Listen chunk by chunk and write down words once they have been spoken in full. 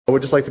I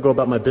would just like to go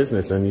about my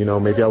business, and you know,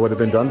 maybe I would have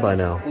been done by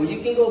now. Well,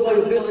 you can go about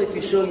your business if you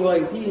show your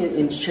ID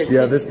and check.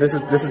 Yeah, this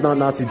is not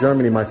Nazi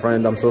Germany, my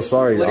friend. I'm so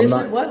sorry.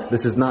 What?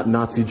 This is not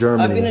Nazi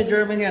Germany. I've been in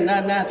Germany. I'm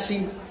not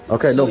Nazi.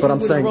 Okay, so no, but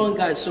I'm saying. The wrong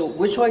guy. So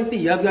which ID?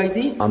 You have your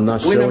ID? I'm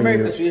not showing you. We're in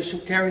America, you. so you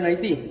should carry an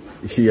ID.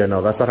 Yeah,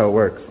 no, that's not how it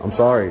works. I'm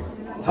sorry.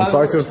 I'm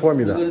sorry to inform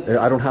you that.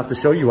 I don't have to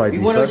show you ID,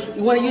 sir.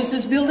 You want to use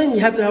this building?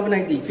 You have to have an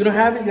ID. If you don't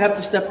have it, you have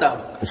to step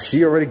down.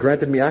 She already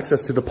granted me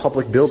access to the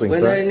public building, sir.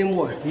 Not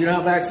anymore. You don't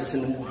have access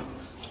anymore.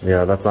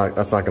 Yeah, that's not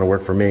going to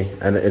work for me.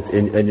 And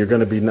and you're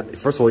going to be,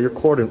 first of all, you're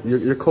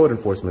code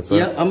enforcement, sir.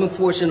 Yeah, I'm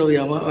enforcing over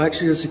here. I'm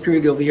actually a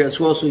security over here as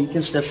well, so you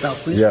can step down,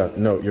 please. Yeah,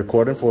 no, you're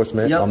code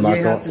enforcement. Yep, I'm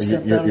not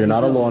going. You're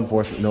not a law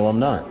enforcement. No, I'm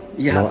not.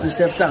 You have to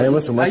step down. Hey,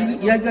 listen,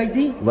 you have your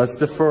ID? Let's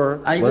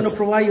defer. Are you going to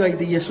provide your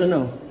ID, yes or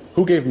no?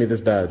 Who gave me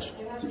this badge?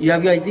 You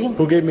have your ID?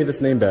 Who gave me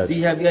this name badge? Do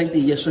you have your ID,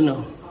 yes or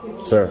no?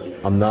 Sir,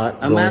 I'm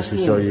going to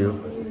show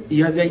you.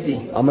 You have your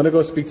ID? I'm going to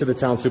go speak to the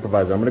town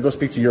supervisor. I'm going to go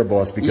speak to your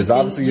boss because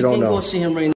obviously you don't know. You can go see him right now.